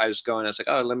like,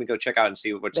 oh, let me go check out and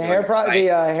see what's the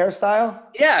hairstyle.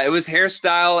 Yeah, it was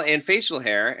hairstyle and facial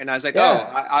hair, and I was like,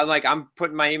 I'm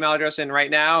putting my email address in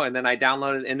right now, and then I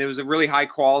downloaded, and it was a really high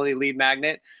quality lead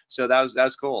magnet. So that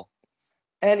was cool.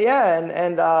 And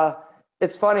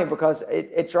it's funny because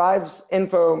it drives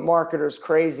info marketers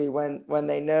crazy when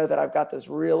they know that I've got this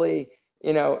really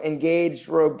engaged,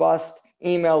 robust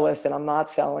email list, and I'm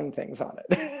not selling things on it.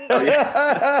 Oh,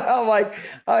 yeah. I'm like,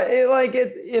 I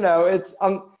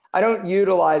don't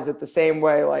utilize it the same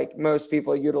way like most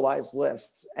people utilize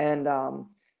lists. And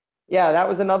that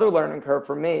was another learning curve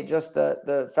for me. Just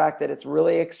the fact that it's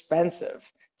really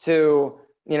expensive to,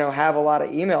 have a lot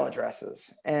of email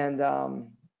addresses. And do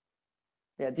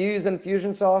you use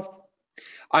Infusionsoft?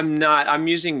 I'm not. I'm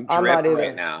using Drip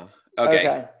right now.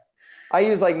 Okay. I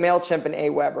use like MailChimp and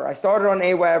Aweber. I started on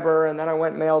Aweber and then I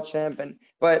went MailChimp,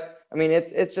 but I mean,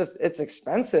 it's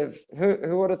expensive.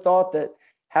 Who would have thought that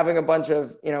having a bunch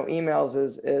of, emails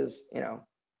is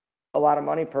a lot of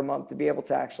money per month to be able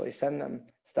to actually send them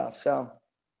stuff. So,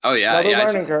 another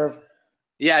learning curve.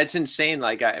 Yeah, it's insane.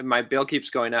 Like my bill keeps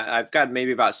going up. I've got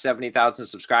maybe about 70,000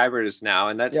 subscribers now,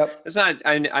 and that's not.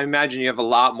 I imagine you have a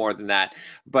lot more than that.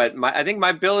 But I think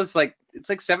my bill is like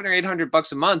 $700 or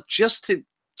 $800 a month just to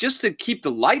keep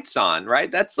the lights on,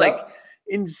 right? That's like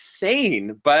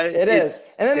insane, but it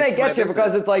is. And then they get you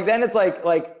because it's like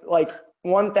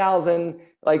 1,000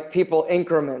 like people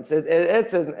increments.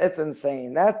 It's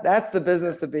insane. That's the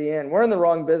business to be in. We're in the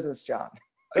wrong business, John.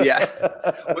 Yeah.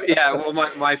 Well, yeah. Well,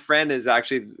 my friend is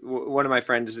actually one of my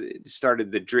friends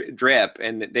started the drip,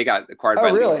 and they got acquired Oh,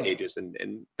 by Lead really? Pages,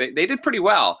 and they did pretty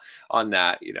well on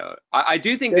that. I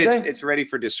do think Did that they? it's ready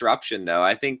for disruption, though.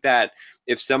 I think that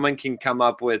if someone can come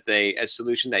up with a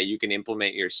solution that you can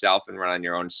implement yourself and run on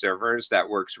your own servers, that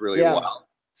works really Yeah, well.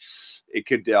 It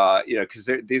could, because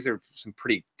these are some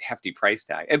pretty hefty price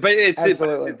tag. But but it's the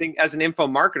absolutely. thing, as an info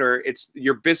marketer, it's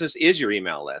your business is your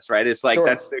email list, right? It's like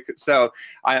Sure. so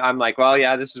I'm like, well,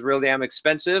 yeah, this is real damn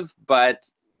expensive, but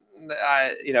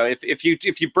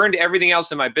if you burned everything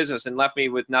else in my business and left me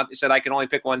with nothing, said I can only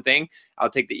pick one thing, I'll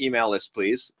take the email list,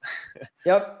 please.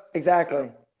 Yep, So.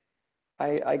 exactly.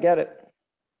 I get it.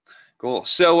 Cool.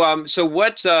 So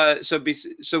what besides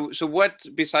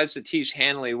the Tish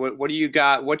Hanley, what do you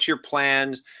got? What's your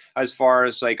plans as far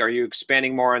as like, are you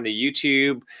expanding more on the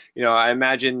YouTube? I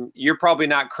imagine you're probably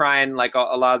not crying like a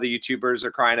lot of the YouTubers are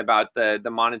crying about the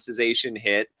monetization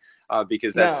hit,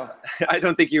 because that's No, I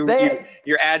don't think they,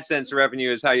 your AdSense revenue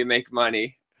is how you make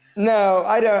money. no,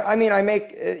 I don't. I mean, I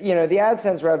make, the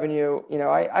AdSense revenue,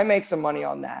 I make some money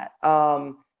on that.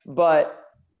 But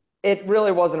it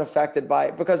really wasn't affected by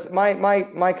it because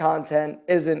my content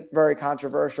isn't very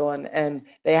controversial, and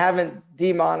they haven't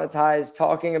demonetized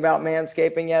talking about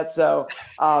manscaping yet. So, Wait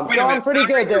a I'm minute, pretty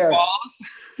powdering good your there. balls?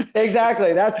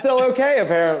 Exactly. That's still okay,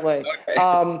 apparently.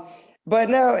 Okay.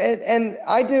 But no, and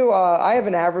I do, I have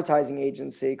an advertising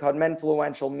agency called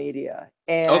Menfluential Media.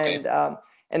 Okay.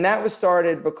 And that was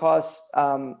started because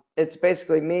it's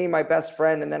basically me, my best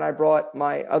friend, and then I brought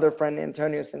my other friend,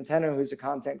 Antonio Centeno, who's a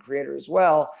content creator as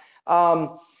well.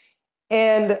 Um,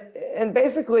 and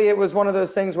basically it was one of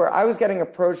those things where I was getting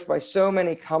approached by so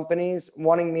many companies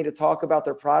wanting me to talk about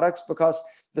their products because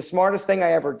the smartest thing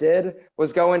I ever did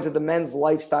was go into the men's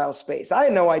lifestyle space. I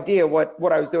had no idea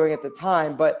what I was doing at the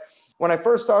time, but when I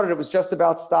first started, it was just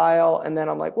about style. And then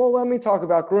I'm like, well, let me talk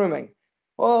about grooming.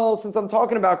 Well, since I'm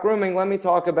talking about grooming, let me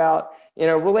talk about,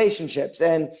 relationships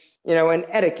and, and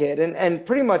etiquette and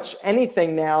pretty much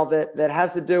anything now that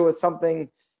has to do with something,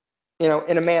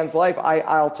 in a man's life,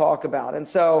 I'll talk about. And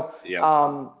so,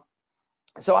 Yeah.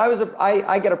 so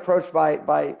I get approached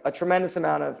by a tremendous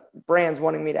amount of brands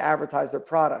wanting me to advertise their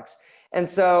products. And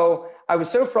so I was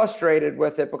so frustrated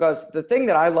with it because the thing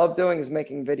that I love doing is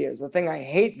making videos. The thing I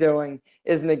hate doing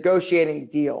is negotiating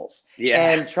deals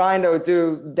Yeah. and trying to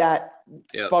do that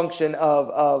Yep. function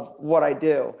of what I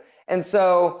do. And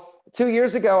so 2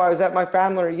 years ago, I was at my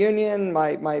family reunion.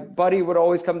 My buddy would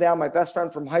always come down, my best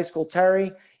friend from high school,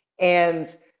 Terry. And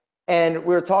we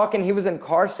were talking, he was in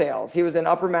car sales. He was in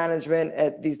upper management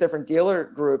at these different dealer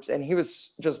groups, and he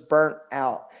was just burnt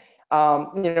out.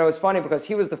 It's funny because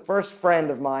he was the first friend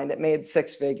of mine that made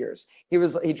six figures.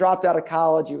 He dropped out of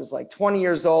college. He was like 20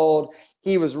 years old.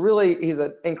 He's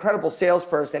an incredible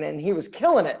salesperson, and he was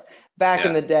killing it back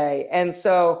in the day. And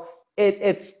so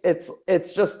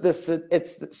it's just this,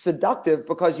 it's seductive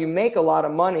because you make a lot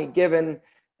of money given,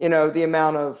 the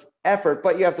amount of effort,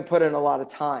 but you have to put in a lot of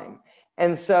time.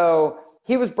 And so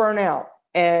he was burnt out,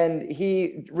 and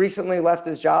he recently left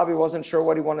his job. He wasn't sure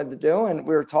what he wanted to do. And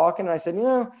we were talking, and I said,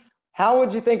 what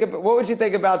would you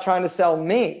think about trying to sell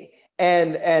me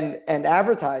and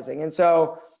advertising? And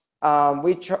so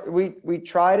we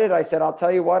tried it. I said, I'll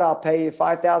tell you what, I'll pay you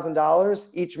 $5,000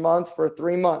 each month for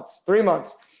 3 months.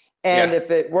 And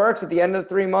if it works at the end of the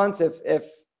 3 months, if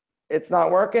it's not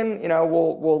working,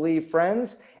 we'll leave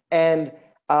friends. And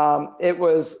it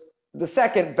was the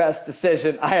second best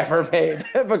decision I ever made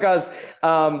because,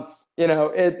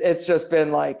 it's just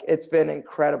been it's been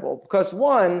incredible because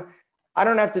one, I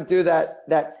don't have to do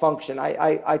that function.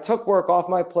 I took work off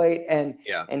my plate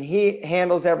and he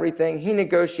handles everything. He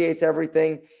negotiates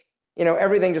everything.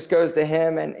 Everything just goes to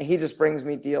him, and he just brings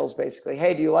me deals basically.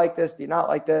 Hey, do you like this? Do you not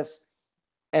like this?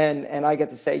 And I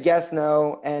get to say yes,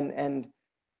 no, and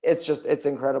it's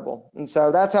incredible. And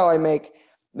so that's how I make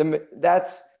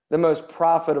that's the most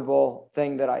profitable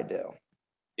thing that I do.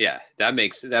 Yeah, that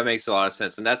makes a lot of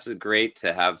sense, and that's great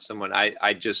to have someone.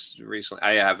 I just recently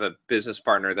I have a business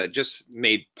partner that just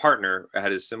made partner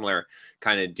had a similar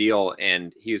kind of deal,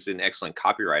 and he's an excellent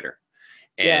copywriter,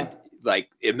 and like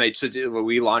it made such.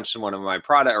 We launched one of my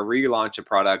product or relaunched a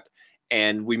product,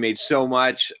 and we made so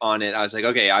much on it. I was like,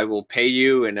 okay, I will pay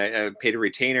you, and I paid a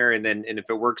retainer, and if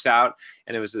it works out,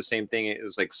 and it was the same thing. It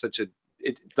was like such a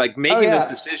like making those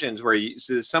decisions where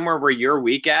somewhere where you're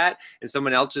weak at and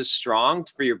someone else is strong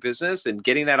for your business, and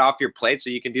getting that off your plate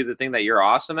so you can do the thing that you're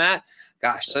awesome at.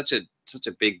 Gosh, such a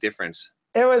big difference.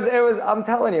 It was, I'm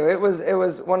telling you, it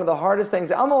was one of the hardest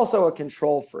things. I'm also a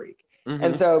control freak. Mm-hmm.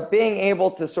 And so being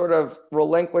able to sort of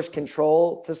relinquish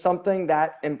control to something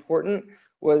that important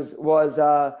was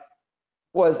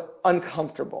was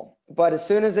uncomfortable. But as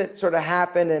soon as it sort of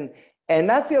happened, and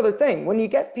that's the other thing, when you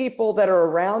get people that are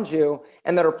around you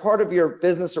and that are part of your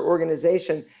business or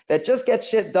organization that just get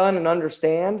shit done and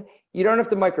understand, you don't have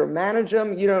to micromanage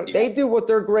them. They do what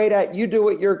they're great at, you do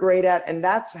what you're great at, and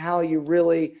that's how you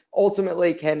really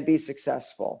ultimately can be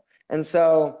successful. And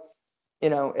so,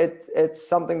 it's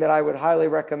something that I would highly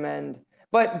recommend.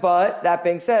 But that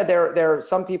being said, there are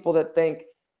some people that think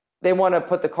they want to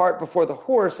put the cart before the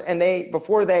horse, and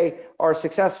before they are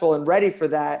successful and ready for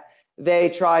that, they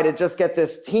try to just get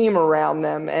this team around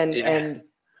them. And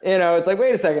it's like,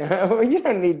 wait a second, you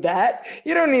don't need that.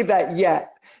 You don't need that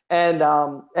yet. And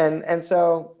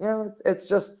so, it's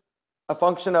just a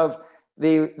function of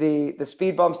the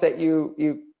speed bumps that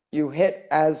you hit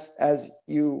as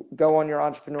you go on your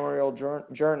entrepreneurial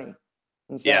journey.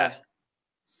 And so,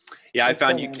 yeah, I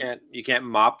found you can't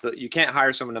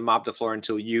hire someone to mop the floor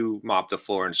until you mop the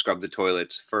floor and scrub the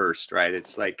toilets first, right?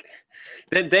 It's like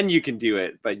then you can do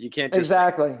it, but you can't just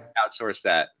outsource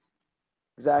that.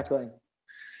 Exactly.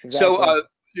 So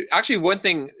actually one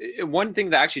thing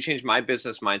that actually changed my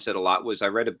business mindset a lot was I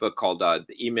read a book called The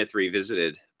E-Myth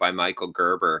Revisited by Michael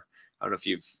Gerber. I don't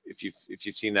know if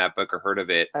you've seen that book or heard of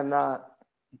it. I'm not.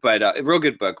 But a real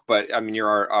good book. But I mean,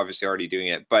 you're obviously already doing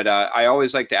it. But I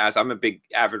always like to ask. I'm a big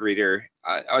avid reader.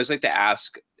 I always like to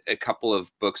ask a couple of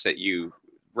books that you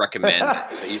recommend.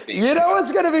 That you think. You know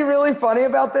what's going to be really funny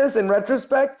about this? In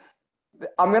retrospect,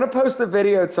 I'm going to post a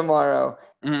video tomorrow.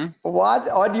 Mm-hmm. Watch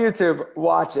on YouTube.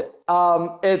 Watch it.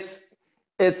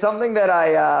 It's something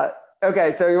that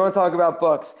okay. So you want to talk about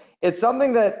books? It's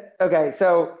something that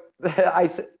So.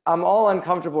 I'm all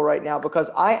uncomfortable right now because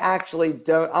I actually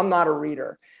I'm not a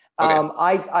reader. Okay.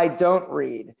 I don't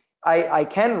read. I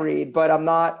can read, but I'm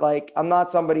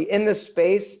not somebody in this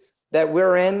space that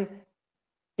we're in.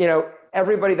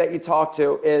 Everybody that you talk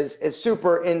to is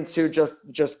super into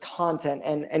just content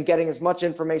and getting as much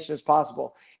information as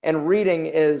possible. And reading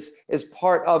is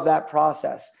part of that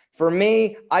process. For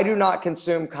me, I do not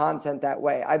consume content that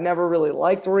way. I've never really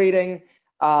liked reading.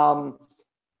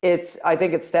 I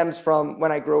think it stems from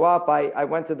when I grew up. I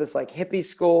went to this hippie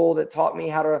school that taught me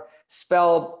how to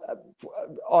spell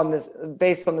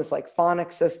based on this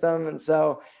phonics system. And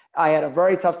so I had a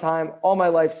very tough time all my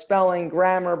life spelling,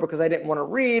 grammar, because I didn't want to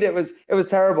read. It was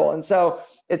terrible. And so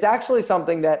it's actually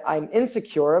something that I'm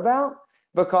insecure about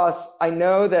because I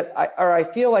know that I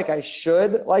feel like I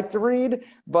should like to read,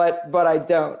 but I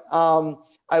don't.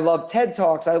 I love TED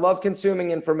Talks. I love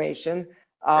consuming information.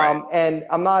 Right. And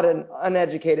I'm not an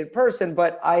uneducated person,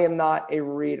 but I am not a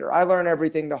reader. I learn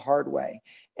everything the hard way.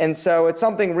 And so it's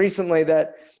something recently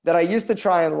that I used to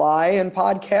try and lie in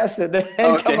podcasts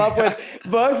and come up with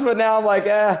books, but now I'm like,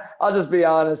 I'll just be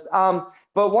honest.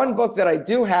 But one book that I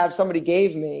do have, somebody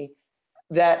gave me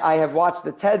that I have watched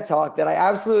the TED Talk that I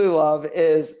absolutely love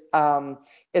is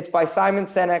it's by Simon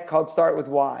Sinek called Start With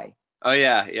Why. Oh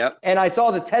yeah. Yep. And I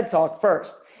saw the TED Talk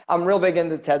first. I'm real big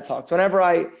into TED Talks. Whenever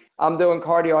I'm doing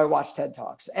cardio, I watch TED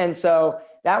Talks. And so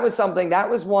that was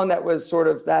one that was sort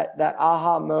of that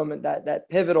aha moment, that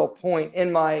pivotal point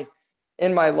in my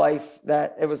life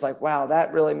that it was like, wow,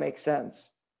 that really makes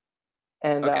sense.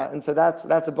 And so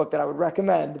that's a book that I would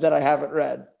recommend that I haven't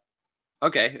read.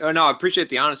 Okay. Oh no, I appreciate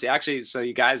the honesty. Actually, so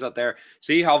you guys out there,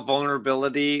 see how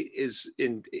vulnerability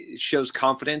shows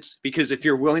confidence? Because if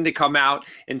you're willing to come out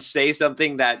and say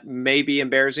something that may be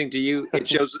embarrassing to you, it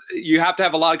shows you have to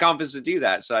have a lot of confidence to do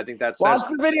that. So I think watch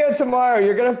the video tomorrow.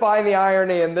 You're going to find the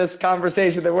irony in this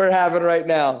conversation that we're having right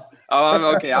now. Oh, I'm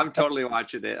okay. I'm totally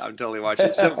watching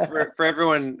it. So for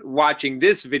everyone watching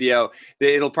this video,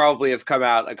 it'll probably have come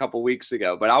out a couple weeks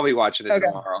ago, but I'll be watching it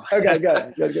tomorrow. Okay,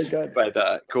 good.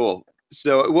 But cool.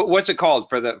 So what's it called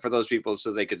for those people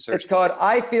so they can search? It's called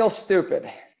I Feel Stupid.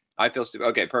 I Feel Stupid.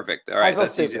 Okay, perfect. All right,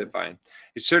 that's easy to find.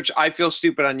 You search I Feel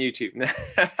Stupid on YouTube.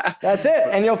 That's it,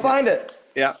 and you'll find it.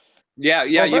 Yeah. Well,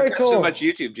 you've got so much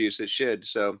YouTube juice, it should.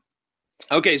 So,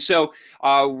 okay, so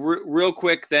real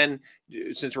quick then,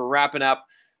 since we're wrapping up,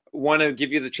 want to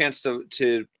give you the chance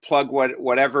to plug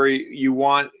whatever you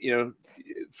want,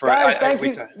 guys, thank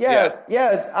you.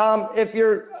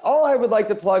 All I would like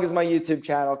to plug is my YouTube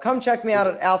channel. Come check me out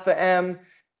at Alpha M.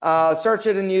 Search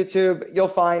it in YouTube. You'll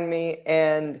find me.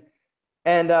 And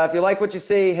if you like what you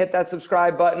see, hit that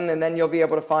subscribe button, and then you'll be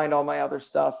able to find all my other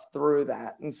stuff through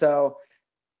that. And so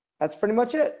that's pretty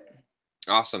much it.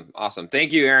 Awesome.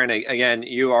 Thank you, Aaron. Again,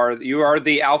 you are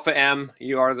the Alpha M.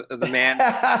 You are the man.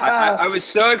 I was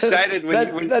so excited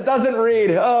when that doesn't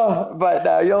read.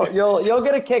 But you'll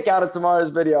get a kick out of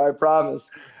tomorrow's video. I promise.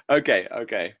 Okay,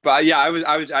 okay. But yeah,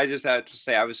 I just had to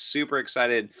say I was super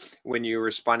excited when you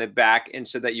responded back and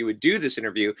said that you would do this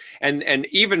interview. And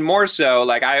even more so,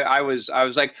 like I was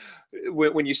like,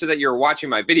 when you said that you were watching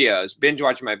my videos, binge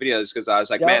watching my videos, because I was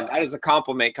like, man, Yep. that is a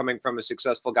compliment coming from a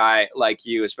successful guy like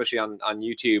you, especially on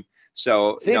YouTube.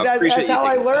 So, See, appreciate that's you how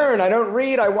I taking the time. learn. I don't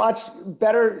read. I watch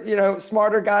better,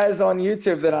 smarter guys on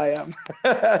YouTube than I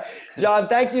am. John,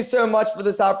 thank you so much for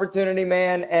this opportunity,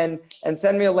 man. And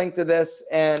send me a link to this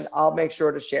and I'll make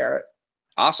sure to share it.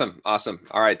 Awesome, awesome.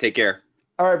 All right, take care.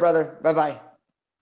 All right, brother. Bye-bye.